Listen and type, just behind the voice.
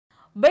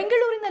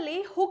ಬೆಂಗಳೂರಿನಲ್ಲಿ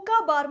ಹುಕ್ಕಾ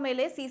ಬಾರ್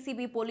ಮೇಲೆ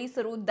ಸಿಸಿಬಿ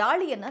ಪೊಲೀಸರು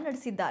ದಾಳಿಯನ್ನ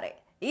ನಡೆಸಿದ್ದಾರೆ.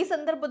 ಈ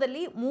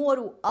ಸಂದರ್ಭದಲ್ಲಿ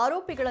 3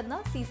 ಆರೋಪಿಗಳನ್ನ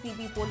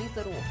ಸಿಸಿಬಿ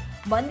ಪೊಲೀಸರು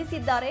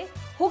ಬಂಧಿಸಿದ್ದಾರೆ.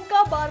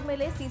 ಹುಕ್ಕಾ ಬಾರ್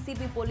ಮೇಲೆ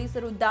ಸಿಸಿಬಿ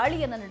ಪೊಲೀಸರು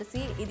ದಾಳಿಯನ್ನ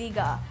ನಡೆಸಿ ಇದೀಗ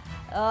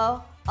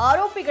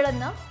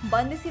ಆರೋಪಿಗಳನ್ನ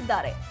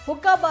ಬಂಧಿಸಿದ್ದಾರೆ.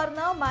 ಹುಕ್ಕಾ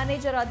ಬಾರ್ನ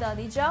ಮ್ಯಾನೇಜರ್ ಆದ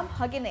ನಿಜಾಮ್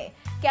ಹಾಗೆಯೇ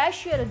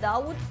ಕ್ಯಾಶಿಯರ್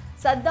ದಾವೂದ್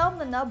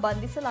ಸದ್ದಾಂನನ್ನ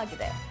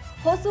ಬಂಧಿಸಲಾಗಿದೆ.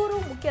 ಹೊಸೂರು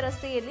ಮುಖ್ಯ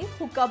ರಸ್ತೆಯಲ್ಲಿ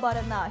ಹುಕ್ಕಾ ಬಾರ್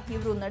ಅನ್ನ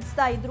ಇವರು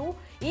ನಡೆಸ್ತಾ ಇದ್ರು.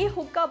 ಈ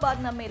ಹುಕ್ಕಾ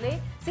ಬಾರ್ನ ಮೇಲೆ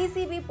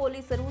ಸಿಸಿಬಿ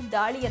ಪೊಲೀಸರು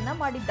ದಾಳಿಯನ್ನ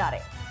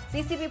ಮಾಡಿದ್ದಾರೆ.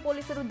 ಸಿಸಿಬಿ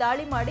ಪೊಲೀಸರು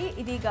ದಾಳಿ ಮಾಡಿ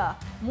ಇದೀಗ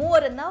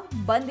 3ರನ್ನ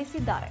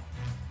ಬಂಧಿಸಿದ್ದಾರೆ.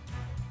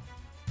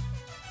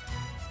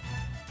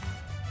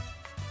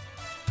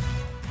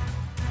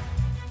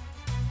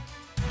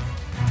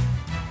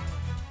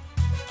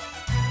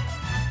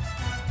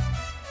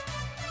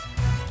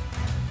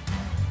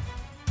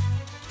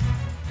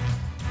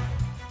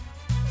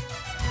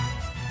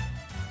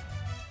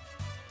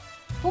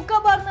 ಹುಕ್ಕಾ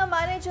ಬಾರ್ನ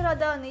ಮ್ಯಾನೇಜರ್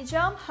ಆದ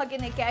ನಿಜಾಮ್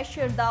ಹಾಗೆಯೇ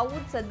ಕ್ಯಾಶಿಯರ್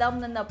ದಾವೂದ್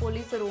ಸದ್ದಾಂನನ್ನ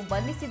ಪೊಲೀಸರು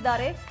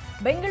ಬಂಧಿಸಿದ್ದಾರೆ.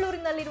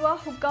 ಬೆಂಗಳೂರಿನಲ್ಲಿರುವ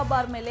ಹುಕ್ಕಾ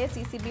ಬಾರ್ ಮೇಲೆ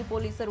ಸಿಸಿಬಿ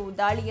ಪೊಲೀಸರು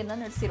ದಾಳಿಯನ್ನ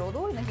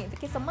ನಡೆಸಿರೋದು.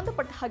 ಇದಕ್ಕೆ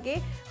ಸಂಬಂಧಪಟ್ಟ ಹಾಗೆ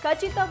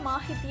ಖಚಿತ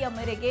ಮಾಹಿತಿಯ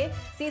ಮೇರೆಗೆ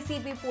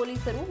ಸಿಸಿಬಿ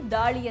ಪೊಲೀಸರು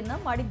ದಾಳಿಯನ್ನ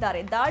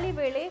ಮಾಡಿದ್ದಾರೆ. ದಾಳಿ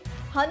ವೇಳೆ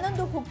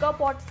 11 ಹುಕ್ಕಾ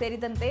ಪಾಟ್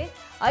ಸೇರಿದಂತೆ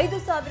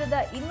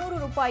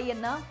 5,200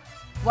 ರೂಪಾಯಿಯನ್ನ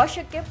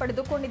ವಶಕ್ಕೆ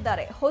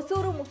ಪಡೆದುಕೊಂಡಿದ್ದಾರೆ.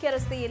 ಹೊಸೂರು ಮುಖ್ಯ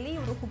ರಸ್ತೆಯಲ್ಲಿ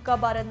ಇವರು ಹುಕ್ಕಾ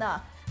ಬಾರ್ ಅನ್ನ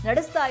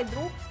ನಡೆಸ್ತಾ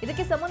ಇದ್ರು.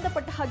 ಇದಕ್ಕೆ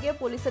ಸಂಬಂಧಪಟ್ಟ ಹಾಗೆ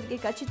ಪೊಲೀಸರಿಗೆ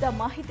ಖಚಿತ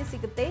ಮಾಹಿತಿ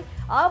ಸಿಗುತ್ತೆ.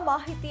 ಆ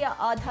ಮಾಹಿತಿಯ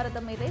ಆಧಾರದ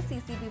ಮೇಲೆ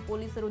ಸಿಸಿಬಿ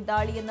ಪೊಲೀಸರು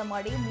ದಾಳಿಯನ್ನ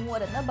ಮಾಡಿ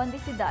 3ರನ್ನ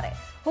ಬಂಧಿಸಿದ್ದಾರೆ.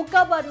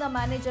 ಹುಕ್ಕಾ ಬಾರ್ನ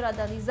ಮ್ಯಾನೇಜರ್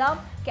ಆದ ನಿಜಾಮ್,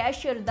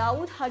 ಕ್ಯಾಶಿಯರ್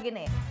ದಾವೂದ್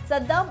ಹಾಗೆಯೇ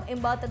ಸದ್ದಾಂ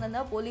ಎಂಬಾತನನ್ನ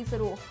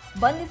ಪೊಲೀಸರು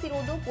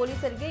ಬಂಧಿಸಿರುವುದು.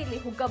 ಪೊಲೀಸರಿಗೆ ಇಲ್ಲಿ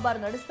ಹುಕ್ಕಾ ಬಾರ್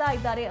ನಡೆಸ್ತಾ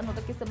ಇದ್ದಾರೆ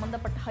ಅನ್ನೋದಕ್ಕೆ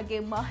ಸಂಬಂಧಪಟ್ಟ ಹಾಗೆ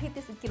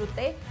ಮಾಹಿತಿ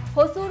ಸಿಕ್ಕಿರುತ್ತೆ.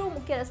 ಹೊಸೂರು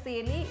ಮುಖ್ಯ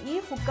ರಸ್ತೆಯಲ್ಲಿ ಈ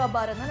ಹುಕ್ಕಾ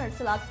ಬಾರ್ ಅನ್ನ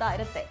ನಡೆಸಲಾಗ್ತಾ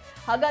ಇರುತ್ತೆ.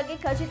 ಹಾಗಾಗಿ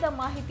ಖಚಿತ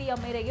ಮಾಹಿತಿಯ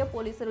ಮೇರೆಗೆ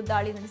ಪೊಲೀಸರು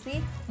ದಾಳಿ ನಡೆಸಿ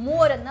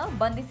 3ರನ್ನ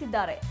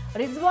ಬಂಧಿಸಿದ್ದಾರೆ.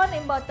 ರಿಜ್ವಾನ್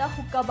ಎಂಬಾತ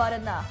ಹುಕ್ಕಾ ಬಾರ್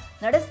ಅನ್ನ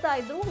ನಡೆಸ್ತಾ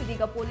ಇದ್ರು.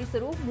 ಇದೀಗ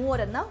ಪೊಲೀಸರು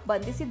 3ರನ್ನ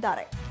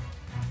ಬಂಧಿಸಿದ್ದಾರೆ.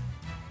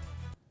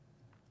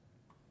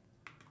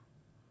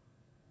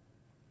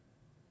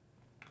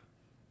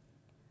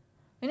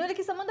 ಇನ್ನು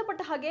ಇದಕ್ಕೆ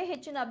ಸಂಬಂಧಪಟ್ಟ ಹಾಗೆ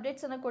ಹೆಚ್ಚಿನ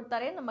ಅಪ್ಡೇಟ್ಸ್ ಅನ್ನು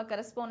ಕೊಡ್ತಾರೆ ನಮ್ಮ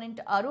ಕರೆಸ್ಪಾಂಡೆಂಟ್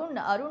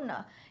ಅರುಣ್.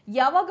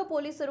 ಯಾವಾಗ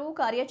ಪೊಲೀಸರು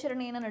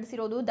ಕಾರ್ಯಾಚರಣೆಯನ್ನ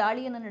ನಡೆಸಿರೋದು,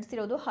 ದಾಳಿಯನ್ನ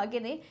ನಡೆಸಿರೋದು,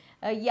 ಹಾಗೇನೆ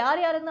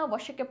ಯಾರ್ಯಾರನ್ನ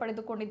ವಶಕ್ಕೆ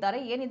ಪಡೆದುಕೊಂಡಿದ್ದಾರೆ,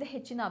 ಏನಿದೆ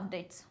ಹೆಚ್ಚಿನ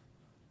ಅಪ್ಡೇಟ್ಸ್?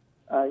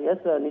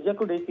 ಎಸ್,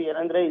 ನಿಜಕ್ಕೂ ಡಿಸಿ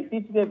ಏನಂದ್ರೆ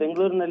ಇತ್ತೀಚೆಗೆ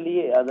ಬೆಂಗಳೂರಿನಲ್ಲಿ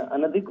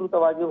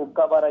ಅನಧಿಕೃತವಾಗಿ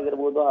ಹುಕ್ಕಾ ಬಾರ್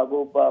ಆಗಿರ್ಬೋದು ಹಾಗೂ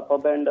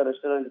ಪಬ್ ಅಂಡ್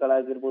ರೆಸ್ಟೋರೆಂಟ್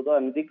ಗಳಾಗಿರ್ಬೋದು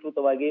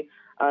ಅನಧಿಕೃತವಾಗಿ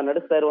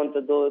ನಡೆಸ್ತಾ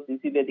ಇರುವಂತದ್ದು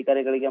ಸಿಸಿಬಿ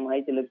ಅಧಿಕಾರಿಗಳಿಗೆ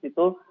ಮಾಹಿತಿ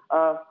ಲಭಿಸಿತ್ತು.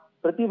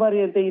 ಪ್ರತಿ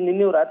ಬಾರಿಯಂತೆ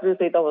ನಿನ್ನೆ ರಾತ್ರಿ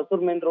ಸಹಿತ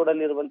ಹೊಸೂರು ಮೇನ್ ರೋಡ್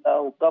ಅಲ್ಲಿ ಇರುವಂತಹ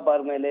ಹುಕ್ಕಾ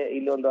ಬಾರ್ ಮೇಲೆ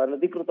ಇಲ್ಲಿ ಒಂದು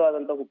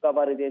ಅನಧಿಕೃತವಾದಂತಹ ಹುಕ್ಕಾ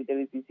ಬಾರ್ ಇದೆ ಅಂತ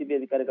ಹೇಳಿ ಸಿಸಿಬಿ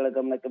ಅಧಿಕಾರಿಗಳ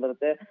ಗಮನಕ್ಕೆ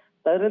ಬರುತ್ತೆ.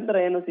 ತದನಂತರ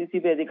ಏನು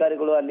ಸಿಸಿಬಿ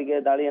ಅಧಿಕಾರಿಗಳು ಅಲ್ಲಿಗೆ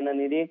ದಾಳಿಯನ್ನ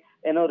ನೀಡಿ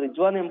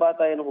ರಿಜ್ವಾನ್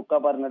ಎಂಬಾತ ಹುಕ್ಕಾ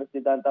ಬಾರ್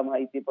ನಡೆಸಿದ್ದ ಅಂತ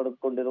ಮಾಹಿತಿ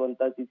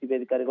ಪಡೆದುಕೊಂಡಿರುವಂತಹ ಸಿಸಿಬಿ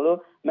ಅಧಿಕಾರಿಗಳು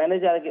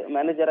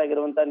ಮ್ಯಾನೇಜರ್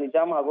ಆಗಿರುವಂತಹ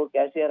ನಿಜಾಮ್ ಹಾಗೂ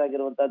ಕ್ಯಾಶಿಯರ್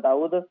ಆಗಿರುವಂತಹ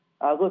ದಾವೂದ್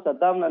ಹಾಗೂ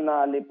ಸದ್ದಾಂನನ್ನ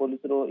ಅಲ್ಲಿ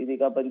ಪೊಲೀಸರು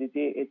ಇದೀಗ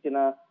ಬಂಧಿಸಿ ಹೆಚ್ಚಿನ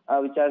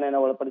ವಿಚಾರಣೆಯನ್ನ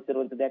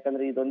ಒಳಪಡಿಸಿರುವಂತದ್ದು.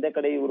 ಯಾಕಂದ್ರೆ ಇದೊಂದೇ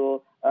ಕಡೆ ಇವರು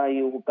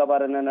ಈ ಹುಕ್ಕಾ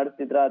ಬಾರ್ ಅನ್ನ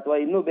ನಡೆಸ್ತಿದ್ರ ಅಥವಾ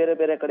ಇನ್ನೂ ಬೇರೆ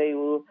ಬೇರೆ ಕಡೆ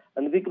ಇವರು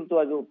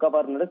ಅನಧಿಕೃತವಾಗಿ ಹುಕ್ಕಾ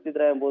ಬಾರ್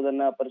ನಡೆಸ್ತಿದ್ರ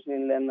ಎಂಬುದನ್ನ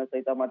ಪರಿಶೀಲನೆಯನ್ನ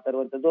ಸಹಿತ ಮಾಡ್ತಾ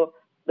ಇರುವಂತದ್ದು.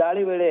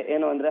 ದಾಳಿ ವೇಳೆ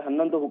ಏನು ಅಂದ್ರೆ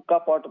 11 ಹುಕ್ಕಾ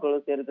ಪಾಟ್ಗಳು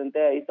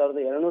ಸೇರಿದಂತೆ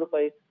 5,200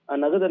 ರೂಪಾಯಿ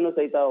ನಗದನ್ನು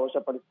ಸಹಿತ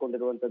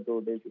ವಶಪಡಿಸಿಕೊಂಡಿರುವಂತದ್ದು.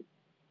 Desi,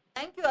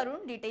 thank you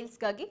Arun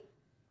ಡೀಟೇಲ್ಸ್ಗಾಗಿ.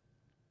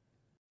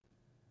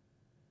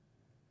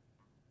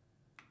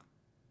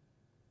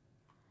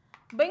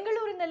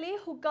 ಬೆಂಗಳೂರಿನಲ್ಲಿ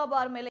ಹುಕ್ಕಾ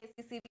ಬಾರ್ ಮೇಲೆ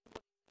ಸಿಸಿಬಿ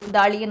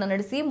ದಾಳಿಯನ್ನು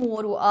ನಡೆಸಿ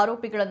 3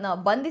 ಆರೋಪಿಗಳನ್ನ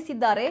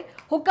ಬಂಧಿಸಿದ್ದಾರೆ.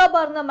 ಹುಕ್ಕಾ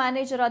ಬಾರ್ನ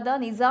ಮ್ಯಾನೇಜರ್ ಆದ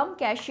ನಿಜಾಮ್,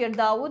 ಕ್ಯಾಶಿಯರ್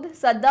ದಾವೂದ್,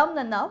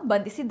 ಸದ್ದಾಂನನ್ನ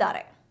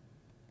ಬಂಧಿಸಿದ್ದಾರೆ.